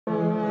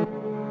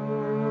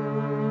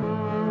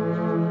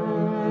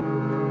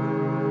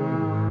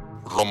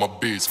Roma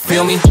beats.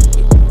 Feel me?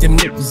 Them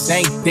nipples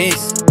ain't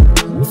this.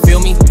 Feel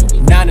me?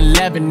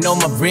 9/11 on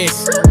my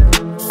wrist.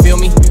 Feel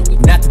me?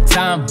 Not the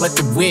time, but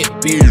the whip.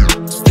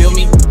 Feel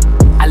me?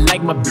 I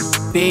like my bitch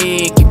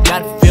thick. You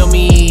gotta feel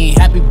me.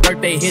 Happy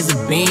birthday, here's a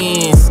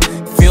Benz.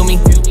 Feel me?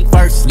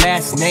 First,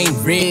 last name,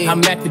 Rick.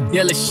 I'm at the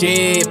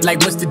dealership, like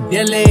what's the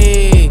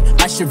dealie?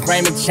 Usher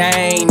Raymond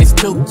chain, it's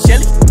too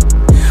chilly.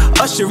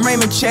 Usher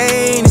Raymond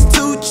chain, it's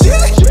too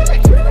chilly.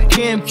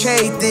 Kim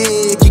K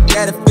thick, you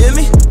gotta feel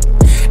me.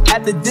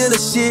 At the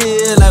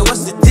dealership, like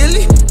what's the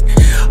dealie?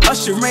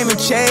 Usher Raymond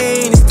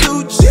chain, it's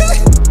too chilly.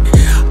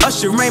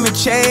 Usher Raymond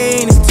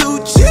chain, it's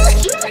too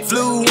chilly.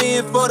 Flew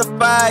in for the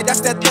fight, that's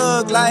that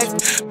thug life.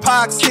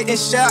 Pox hitting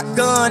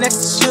shotgun, that's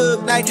the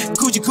Suge Knight.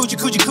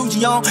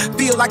 Coochie on,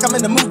 feel like I'm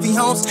in the movie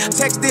homes.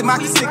 Texted my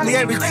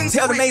consigliere,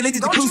 tell the maid lady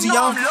the jacuzzi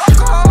on.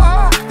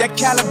 That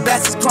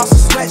Calabasas cross a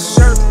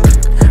sweatshirt.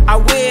 I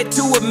wear it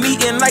to a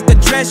meeting like a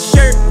dress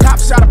shirt. Top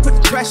shot, I put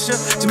the pressure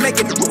to make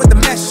it with the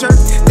mesh shirt.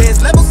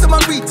 There's levels to my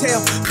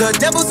retail, the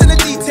devil's in the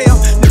detail.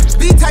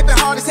 Be typing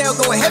hard as hell,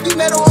 going heavy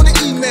metal on the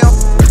email.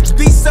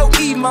 Be so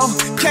emo,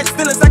 catch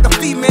feelings like a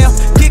female.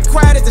 Get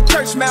quiet as a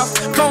church mouse,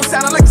 phone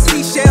sounding like a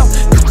seashell.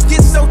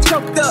 Get so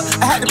choked up,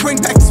 I had to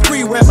bring back the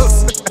spree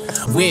rails.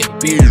 Whip,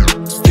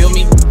 feel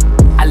me?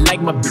 I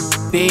like my bitch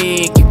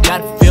thick, you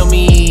gotta feel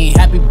me.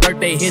 Happy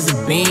birthday, here's a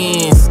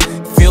Benz.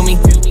 Feel me?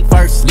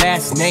 First,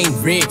 last name,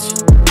 Rich.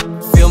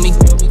 Feel me?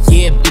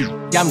 Yeah,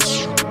 I'm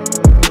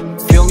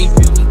feel me?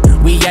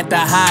 We at the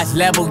highest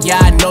level, yeah,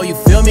 I know you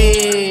feel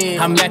me.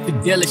 I'm at the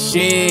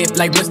dealership,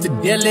 like what's the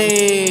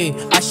dealie?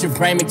 Usher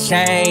Raymond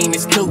chain,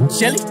 it's too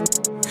chilly.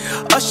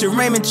 Usher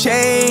Raymond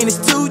chain, it's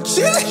too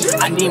chilly.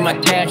 I need my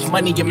cash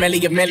money, a milli.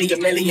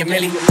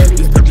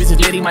 These bitches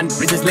litty, my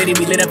bitches litty,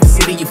 we lit up the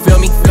city, you feel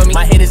me?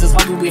 My hitters is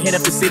hungry, we hit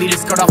up the city,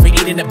 let's cut off and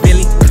eat in the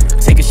Billy.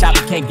 Take a shot,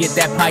 we can't get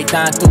that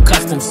python through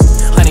customs.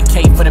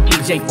 100K for the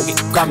BJ,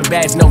 garment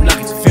bags, no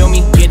luggage, feel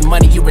me? Getting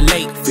money, you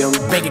relate, feel me?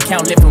 Bank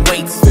account lifting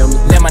weights, feel me?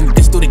 Let my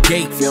niggas through the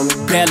gate, feel me?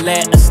 Bel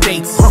Air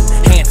Estates,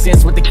 hand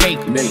sense with the cake,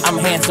 I'm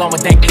hands on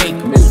with that cake.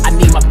 I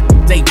need my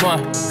day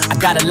one, I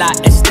got a lot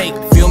at stake,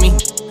 feel me?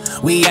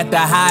 We at the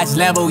highest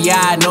level,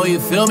 yeah, I know you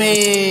feel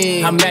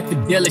me. I'm at the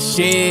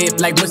dealership,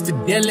 like what's the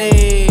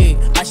dealie?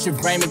 Usher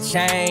Raymond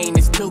chain,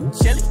 it's too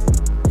chilly.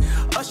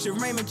 Usher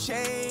Raymond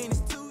chain, it's